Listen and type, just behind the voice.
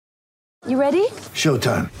You ready?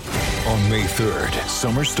 Showtime. On May 3rd,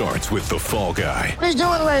 summer starts with The Fall Guy. Let's do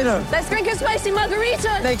it later. Let's drink a spicy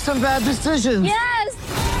margarita. Make some bad decisions. Yes!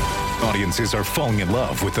 Audiences are falling in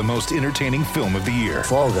love with the most entertaining film of the year.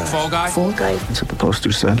 Fall Guy. Fall Guy? Fall Guy. That's what the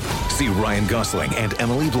poster said. See Ryan Gosling and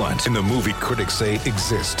Emily Blunt in the movie critics say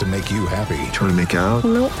exists to make you happy. Trying to make it out?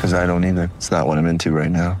 Nope. Because I don't either. It's not what I'm into right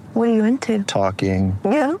now. What are you into? Talking.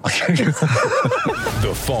 Yeah.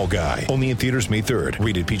 The Fall Guy. Only in theaters May 3rd.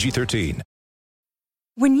 Rated PG-13.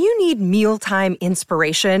 When you need mealtime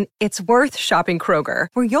inspiration, it's worth shopping Kroger,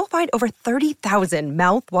 where you'll find over 30,000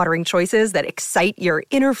 mouth-watering choices that excite your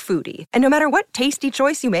inner foodie. And no matter what tasty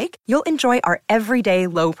choice you make, you'll enjoy our everyday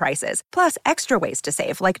low prices, plus extra ways to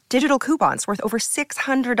save, like digital coupons worth over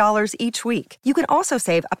 $600 each week. You can also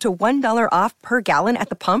save up to $1 off per gallon at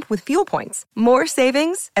the pump with fuel points. More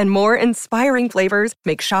savings and more inspiring flavors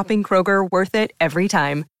make shopping Kroger worth it every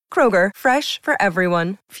time. Kroger, fresh for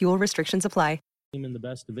everyone. Fuel restrictions apply. In the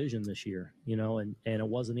best division this year, and it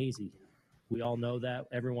wasn't easy. We all know that.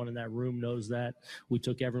 Everyone in that room knows that. We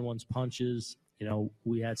took everyone's punches.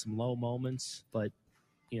 We had some low moments, but,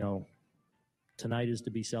 tonight is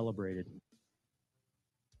to be celebrated.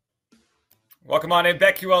 Welcome on in,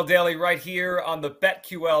 BetQL Daily right here on the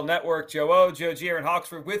BetQL Network. Joe O, Joe G, Aaron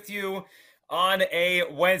Hawksford with you on a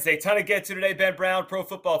Wednesday. Ton to get to today. Ben Brown, Pro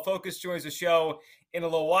Football Focus, joins the show. In a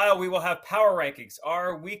little while, we will have power rankings.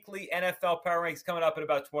 Our weekly NFL power rankings coming up in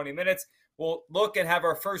about 20 minutes. We'll look and have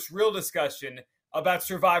our first real discussion about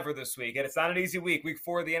Survivor this week. And it's not an easy week. Week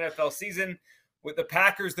 4 of the NFL season. With the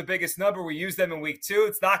Packers, the biggest number, we use them in week 2.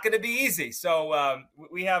 It's not going to be easy. So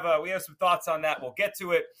we have some thoughts on that. We'll get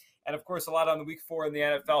to it. And, of course, a lot on the week 4 in the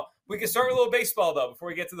NFL. We can start with a little baseball, though, before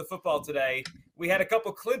we get to the football today. We had a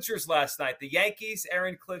couple clinchers last night. The Yankees,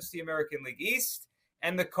 Aaron clinched the American League East.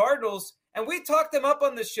 And the Cardinals, and we talked them up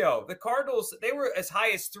on the show. The Cardinals, they were as high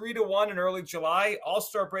as 3-1 in early July.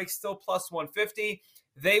 All-Star break still plus 150.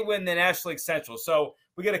 They win the National League Central. So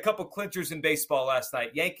we get a couple clinchers in baseball last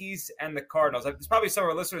night. Yankees and the Cardinals. There's probably some of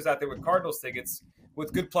our listeners out there with Cardinals tickets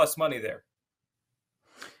with good plus money there.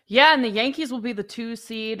 Yeah, and the Yankees will be the 2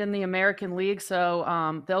 seed in the American League.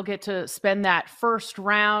 So they'll get to spend that first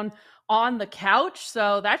round on the couch.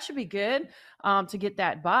 So that should be good to get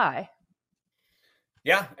that bye.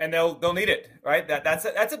 Yeah, and they'll need it, right?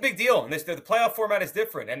 That's a big deal. And the playoff format is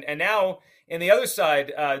different. And now, in the other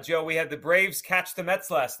side, Joe, we had the Braves catch the Mets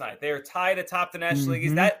last night. They are tied atop the National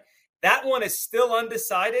League. That one is still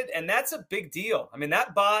undecided, and that's a big deal. I mean,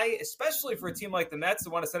 that bye, especially for a team like the Mets that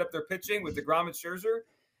want to set up their pitching with DeGrom and Scherzer,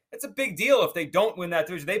 it's a big deal if they don't win that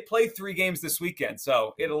division. They play 3 games this weekend,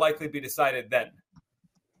 so it'll likely be decided then.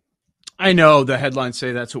 I know the headlines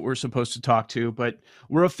say that's what we're supposed to talk to, but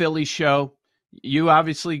we're a Phillies show. You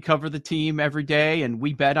obviously cover the team every day, and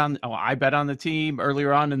I bet on the team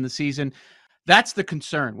earlier on in the season. That's the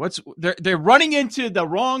concern. They're running into the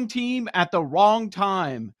wrong team at the wrong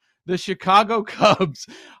time. The Chicago Cubs.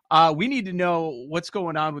 We need to know what's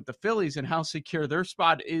going on with the Phillies and how secure their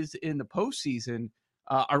spot is in the postseason.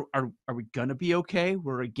 Are we gonna be okay?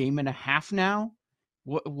 We're a game and a half now.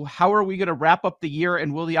 How are we gonna wrap up the year,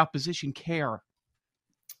 and will the opposition care?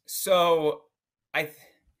 So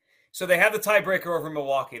they have the tiebreaker over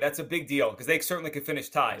Milwaukee. That's a big deal because they certainly could finish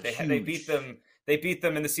tied. They beat them. They beat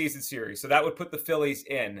them in the season series, so that would put the Phillies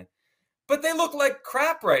in. But they look like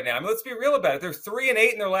crap right now. I mean, let's be real about it. They're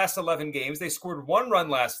 3-8 in their last 11 games. They scored 1 run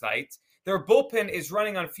last night. Their bullpen is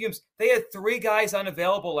running on fumes. They had 3 guys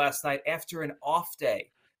unavailable last night after an off day.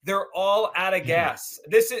 They're all out of gas.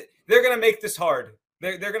 They're going to make this hard.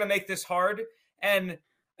 They're going to make this hard. And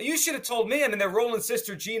you should have told me. I mean, they're rolling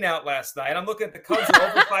Sister Jean out last night. I'm looking at the Cubs are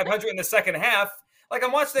over 500 in the second half. Like,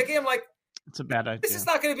 I'm watching that game. I'm like, it's a bad idea. This is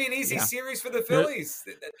not going to be an easy series for the Phillies.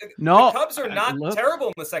 No, the Cubs are not terrible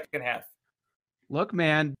in the second half. Look,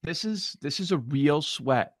 man, this is a real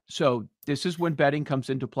sweat. So this is when betting comes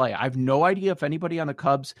into play. I have no idea if anybody on the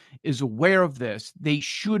Cubs is aware of this. They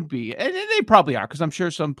should be, and they probably are, because I'm sure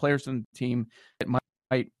some players on the team that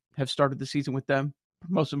might have started the season with them.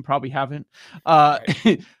 Most of them probably haven't.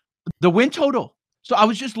 Right. The win total. So I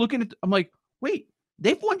was just looking at, I'm like, wait,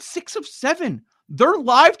 they've won 6 of 7. They're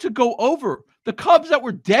live to go over. The Cubs that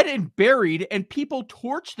were dead and buried, and people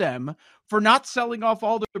torched them for not selling off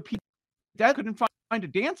all their people that couldn't find a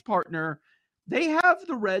dance partner. They have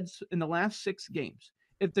the Reds in the last 6 games.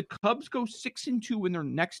 If the Cubs go 6-2 in their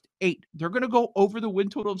next 8, they're going to go over the win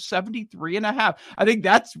total of 73.5. I think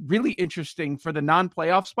that's really interesting for the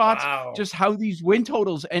non-playoff spots. Wow. Just how these win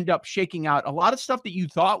totals end up shaking out. A lot of stuff that you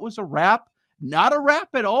thought was a wrap, not a wrap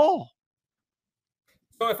at all.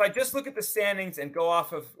 So if I just look at the standings and go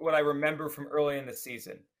off of what I remember from early in the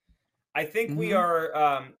season, I think we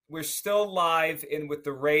are we're still live in with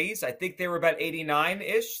the Rays. I think they were about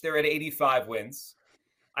 89-ish. They're at 85 wins.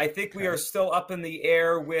 I think we are still up in the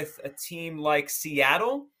air with a team like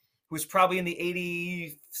Seattle, who's probably in the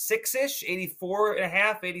 86-ish, 84 and a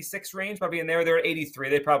half, 86 range, probably in there. They're at 83.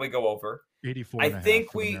 They probably go over. 84 I and a think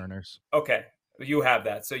half for the Mariners. Okay, you have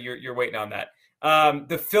that. So you're waiting on that.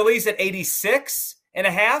 The Phillies at 86 and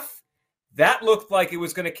a half. That looked like it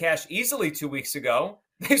was going to cash easily 2 weeks ago.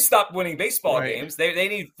 They stopped winning baseball games. They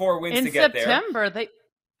need 4 wins to get there. In September,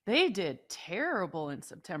 they did terrible in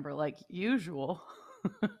September, like usual.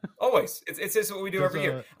 Always. It's just what we do every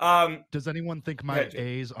year. Does anyone think my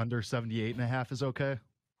A's under 78 and a half is okay?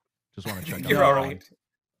 Just want to check. You're all right.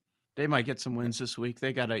 They might get some wins this week.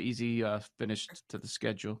 They got an easy finish to the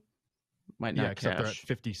schedule. Might not except cash.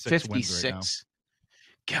 they're at 56 wins right now.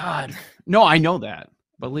 God. No, I know that.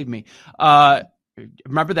 Believe me.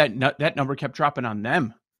 Remember that number kept dropping on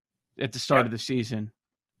them at the start of the season.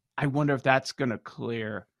 I wonder if that's going to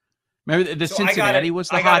clear. Remember the Cincinnati was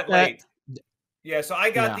the hot bet? Yeah, so I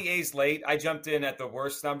got the A's late. I jumped in at the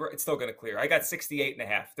worst number. It's still going to clear. I got 68 and a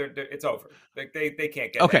half. It's over. They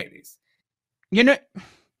can't get any of these. You know,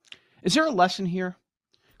 is there a lesson here?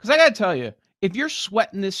 Because I got to tell you, if you're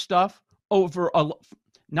sweating this stuff over,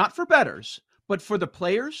 not for bettors, but for the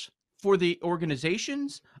players, for the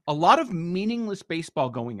organizations, a lot of meaningless baseball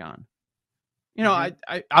going on. You know,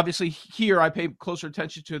 I obviously here I pay closer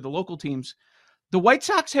attention to the local teams. The White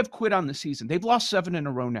Sox have quit on the season. They've lost 7 in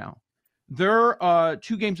a row now. They're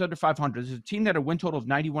 2 games under 500. There's a team that had a win total of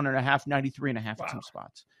 91.5, 93.5 at some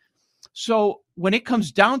spots. So when it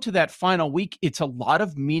comes down to that final week, it's a lot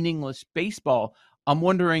of meaningless baseball. I'm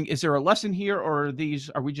wondering, is there a lesson here, or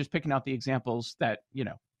are we just picking out the examples that, you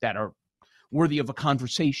know, that are worthy of a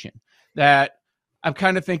conversation? That I'm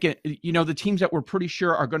kind of thinking, you know, the teams that we're pretty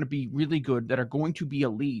sure are going to be really good, that are going to be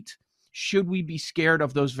elite, should we be scared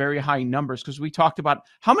of those very high numbers? Because we talked about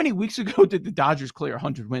how many weeks ago did the Dodgers clear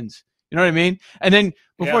 100 wins? You know what I mean? And then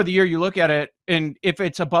before the year, you look at it, and if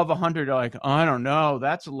it's above 100, you're like, I don't know,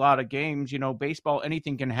 that's a lot of games. You know, baseball,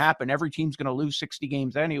 anything can happen. Every team's going to lose 60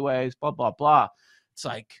 games anyways, blah, blah, blah. It's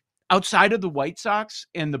like outside of the White Sox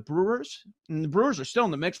and the Brewers are still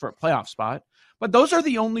in the mix for a playoff spot, but those are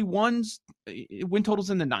the only ones, win totals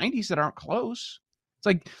in the 90s, that aren't close. It's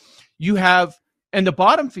like you have, and the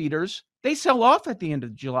bottom feeders, they sell off at the end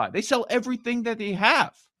of July. They sell everything that they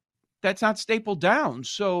have that's not stapled down.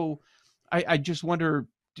 So I just wonder,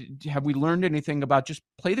 have we learned anything about just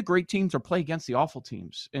play the great teams or play against the awful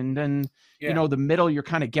teams? And then, you know, the middle, you're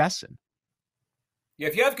kind of guessing. Yeah,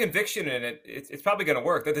 if you have conviction in it, it's probably going to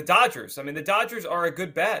work. The Dodgers, I mean, the Dodgers are a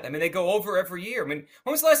good bet. I mean, they go over every year. I mean,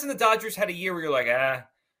 when was the last time the Dodgers had a year where you're like, I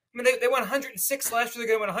mean, they won 106 last year.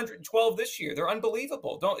 They're going to win 112 this year. They're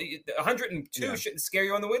unbelievable. 102 shouldn't scare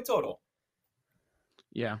you on the win total.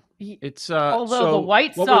 Yeah, it's although the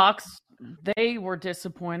White Sox, they were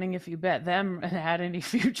disappointing if you bet them and had any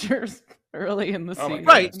futures early in the season.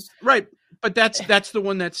 Right. But that's the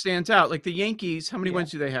one that stands out. Like the Yankees, how many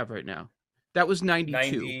wins do they have right now? That was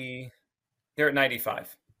 92. They're at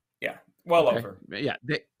 95. Yeah, well over. Yeah,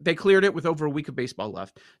 they cleared it with over a week of baseball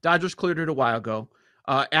left. Dodgers cleared it a while ago.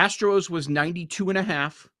 Astros was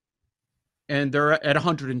 92.5, and they're at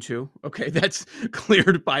 102. Okay, that's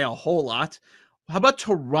cleared by a whole lot. How about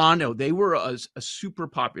Toronto? They were a super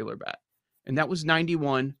popular bet, and that was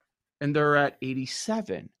 91, and they're at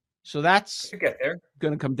 87. So that's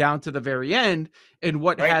going to come down to the very end. And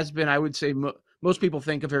what has been, I would say, most people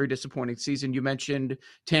think a very disappointing season. You mentioned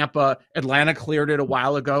Tampa. Atlanta cleared it a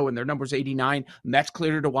while ago, and their number's 89. Mets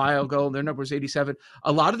cleared it a while ago, and their number's 87.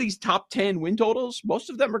 A lot of these top 10 win totals, most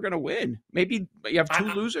of them are going to win. Maybe you have 2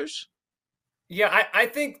 losers. Yeah, I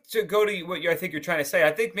think to go to what I think you're trying to say,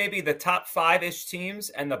 I think maybe the top 5-ish teams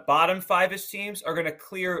and the bottom 5-ish teams are going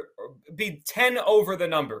to be 10 over the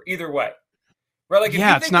number either way. Right? Like if you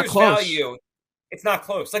think it's not there's close. Value, it's not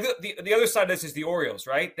close. Like the other side of this is the Orioles,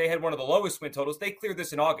 right? They had one of the lowest win totals. They cleared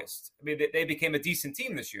this in August. I mean, they became a decent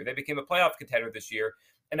team this year. They became a playoff contender this year,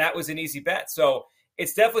 and that was an easy bet. So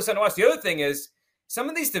it's definitely something to watch. The other thing is some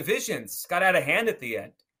of these divisions got out of hand at the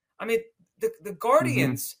end. I mean, the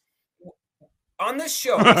Guardians on this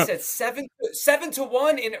show, we said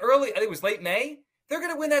 7-1 in early. I think it was late May. They're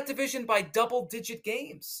going to win that division by double-digit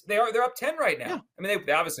games. They're up 10 right now. Yeah. I mean,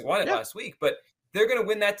 they obviously won it last week, but they're going to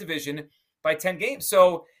win that division by 10 games.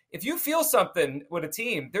 So if you feel something with a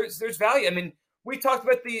team, there's value. I mean, we talked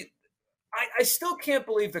about I still can't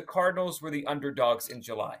believe the Cardinals were the underdogs in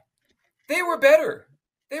July. They were better.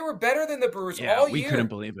 They were better than the Brewers all year. We couldn't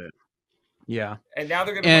believe it. Yeah. And now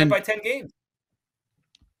they're going to win by 10 games.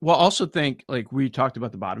 Well, also think, like we talked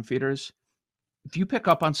about the bottom feeders. if you pick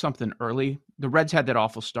up on something early, the Reds had that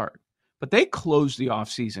awful start, but they closed the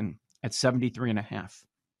offseason at 73.5.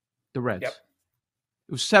 The Reds. Yep.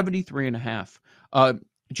 It was 73.5.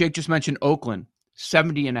 Jake just mentioned Oakland,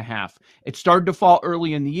 70.5. It started to fall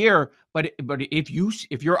early in the year, but if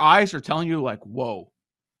your eyes are telling you like, whoa,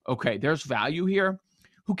 okay, there's value here.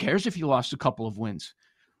 Who cares if you lost a couple of wins?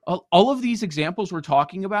 All of these examples we're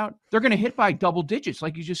talking about, they're going to hit by double digits,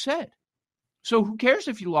 like you just said. So who cares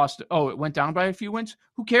if you lost? Oh, it went down by a few wins.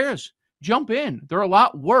 Who cares? Jump in. They're a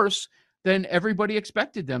lot worse than everybody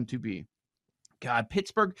expected them to be. God,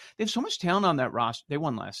 Pittsburgh, they have so much talent on that roster. They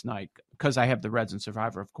won last night because I have the Reds and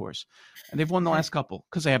Survivor, of course. And they've won the last couple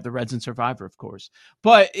because I have the Reds and Survivor, of course.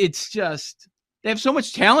 But it's just, they have so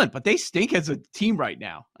much talent, but they stink as a team right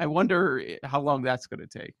now. I wonder how long that's going to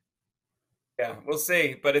take. Yeah, we'll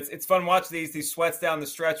see. But it's fun watching these sweats down the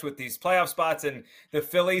stretch with these playoff spots and the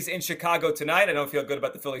Phillies in Chicago tonight. I don't feel good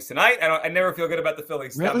about the Phillies tonight. I never feel good about the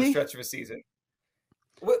Phillies down the stretch of a season.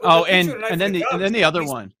 And then the other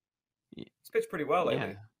one. He's pitched pretty well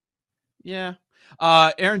lately. Yeah.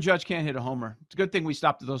 Aaron Judge can't hit a homer. It's a good thing we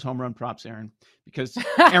stopped those home run props, Aaron, because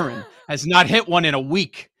Aaron has not hit one in a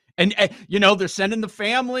week. And, they're sending the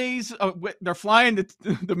families, they're flying to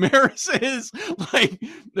the Maris's, like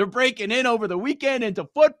they're breaking in over the weekend into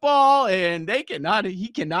football, and he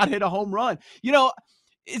cannot hit a home run.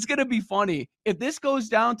 It's going to be funny. If this goes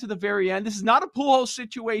down to the very end, this is not a Pujols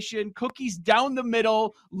situation. Cookie's down the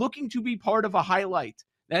middle, looking to be part of a highlight.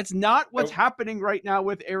 That's not what's happening right now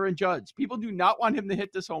with Aaron Judge. People do not want him to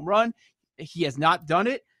hit this home run. He has not done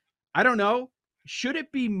it. I don't know. Should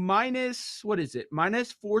it be minus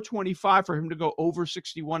 425 for him to go over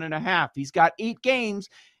 61.5? He's got 8 games,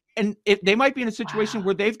 and they might be in a situation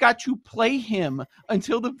where they've got to play him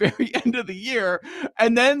until the very end of the year.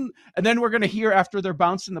 And then we're going to hear after they're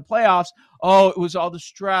bounced in the playoffs, oh, it was all the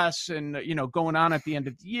stress and, going on at the end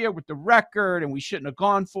of the year with the record, and we shouldn't have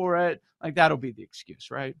gone for it. Like, that'll be the excuse,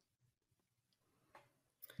 right?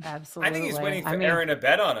 Absolutely. I think he's waiting for Aaron to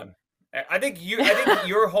bet on him. I think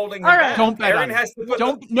you're holding him back. Don't bet Aaron on has him. to put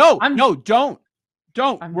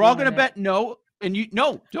Don't. We're all going to bet no. And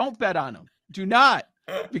don't bet on him. Do not.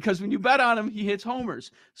 Because when you bet on him, he hits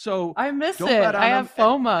homers. So I miss don't it. Bet on I him. have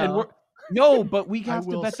FOMO. But we have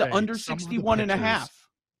to bet the under 61.5.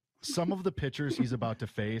 Some of the pitchers he's about to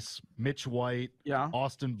face, Mitch White,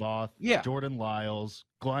 Austin Voth, Jordan Lyles,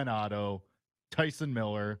 Glenn Otto, Tyson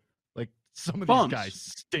Miller, like some of these guys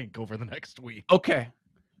stink over the next week. Okay.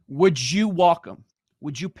 Would you walk him?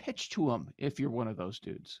 Would you pitch to him if you're one of those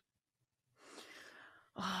dudes?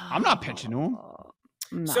 I'm not pitching to him.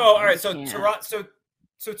 No, so, all right.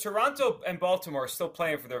 So Toronto and Baltimore are still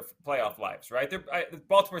playing for their playoff lives, right?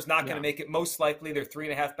 Baltimore's not going to make it. Most likely they're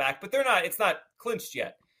 3.5 back, but they're not. It's not clinched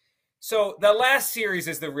yet. So the last series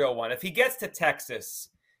is the real one. If he gets to Texas,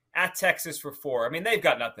 at Texas for 4, I mean, they've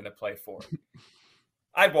got nothing to play for.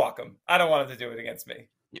 I'd walk him. I don't want him to do it against me.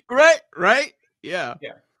 Right? Yeah.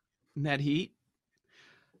 In that heat.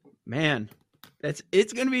 Man,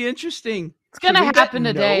 it's going to be interesting. It's going to happen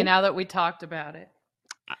today now that we talked about it.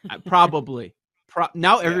 Probably.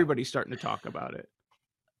 Now everybody's starting to talk about it.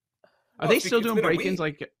 Are they still doing break-ins?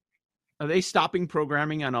 Like, are they stopping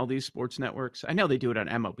programming on all these sports networks? I know they do it on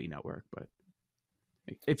MLB Network, but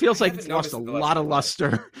it feels like it's lost a lot of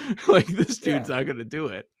luster. Like, this dude's not going to do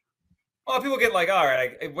it. Well, people get like, all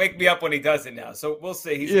right, wake me up when he does it now. So we'll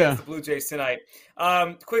see. He's against the Blue Jays tonight.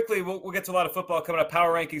 Quickly, we'll get to a lot of football coming up.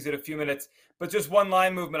 Power rankings in a few minutes. But just one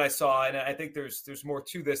line movement I saw, and I think there's more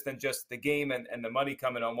to this than just the game and the money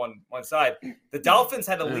coming on one side. The Dolphins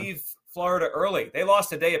had to leave Florida early. They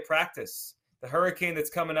lost a day of practice. The hurricane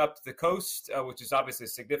that's coming up the coast, which is obviously a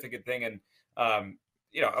significant thing and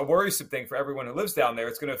a worrisome thing for everyone who lives down there.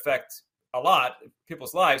 It's going to affect a lot of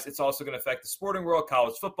people's lives. It's also going to affect the sporting world,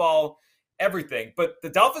 college football, everything. But the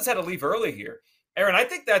Dolphins had to leave early here. Aaron, I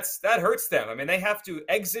think that hurts them. I mean, they have to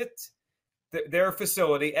exit their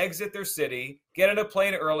facility, exit their city, get in a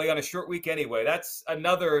plane early on a short week anyway. That's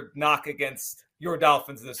another knock against your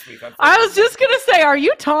Dolphins this week. I was just going to say, are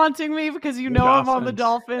you taunting me because I'm on the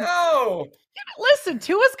Dolphins? No. Listen,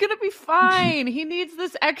 Tua's going to be fine. He needs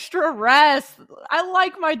this extra rest. I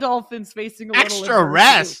like my Dolphins facing a little extra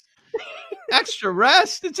rest. Extra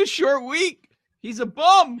rest. It's a short week. He's a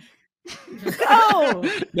bum.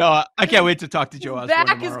 No, I can't wait to talk to Joe Osborne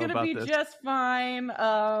Back is going to be just fine.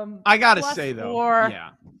 I gotta say though,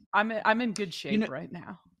 I'm in good shape right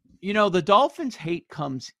now. The Dolphins' hate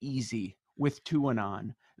comes easy with Tua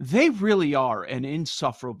on. They really are an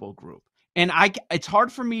insufferable group, and it's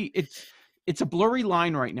hard for me. It's a blurry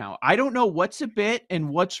line right now. I don't know what's a bit and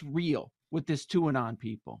what's real with this Tua on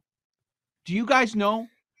people. Do you guys know?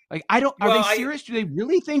 Like, I don't. Are they serious? Do they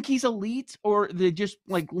really think he's elite, or are they just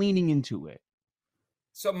like leaning into it?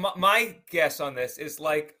 So my guess on this is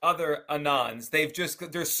like other Anons.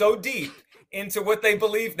 They're so deep into what they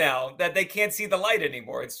believe now that they can't see the light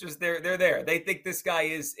anymore. It's just they're there. They think this guy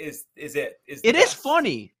is it. It is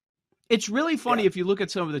funny. It's really funny if you look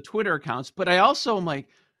at some of the Twitter accounts. But I also am like,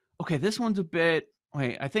 okay, this one's a bit.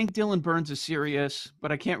 Wait, I think Dylan Burns is serious,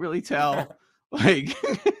 but I can't really tell. Like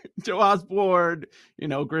Joe Osborne,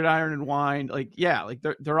 Gridiron and Wine. Like, yeah, like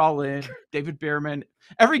they're all in. David Behrman.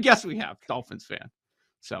 Every guest we have, Dolphins fan.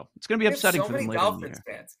 So it's going to be upsetting for them later in the year.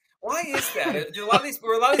 Fans. Why is that? Do a lot of these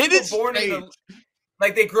people born in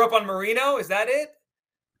like they grew up on Marino? Is that it?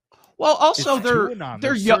 Well, also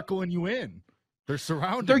they're circling you in. They're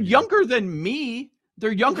surrounding. They're younger than me.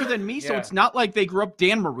 They're younger than me, so it's not like they grew up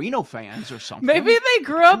Dan Marino fans or something. Maybe they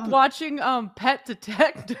grew up watching Pet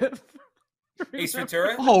Detective. Ace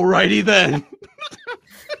Ventura. Alrighty then.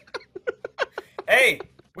 Hey,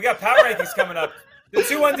 we got power rankings coming up. The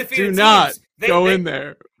 2 undefeated teams. Do not go in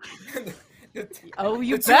there. You bet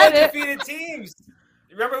 2 undefeated teams.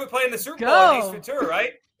 Remember we played in the Super Bowl in Ace Ventura,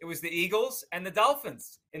 right? It was the Eagles and the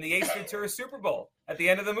Dolphins in the Ace Ventura Super Bowl at the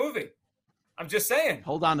end of the movie. I'm just saying.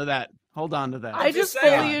 Hold on to that. I just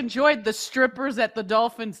fully enjoyed the strippers at the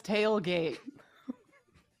Dolphins tailgate.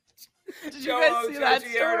 Did you guys see that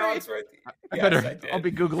story? I'll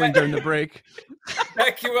be Googling during the break.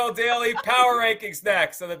 BetQL Daily Power Rankings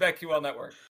next on the BetQL Network.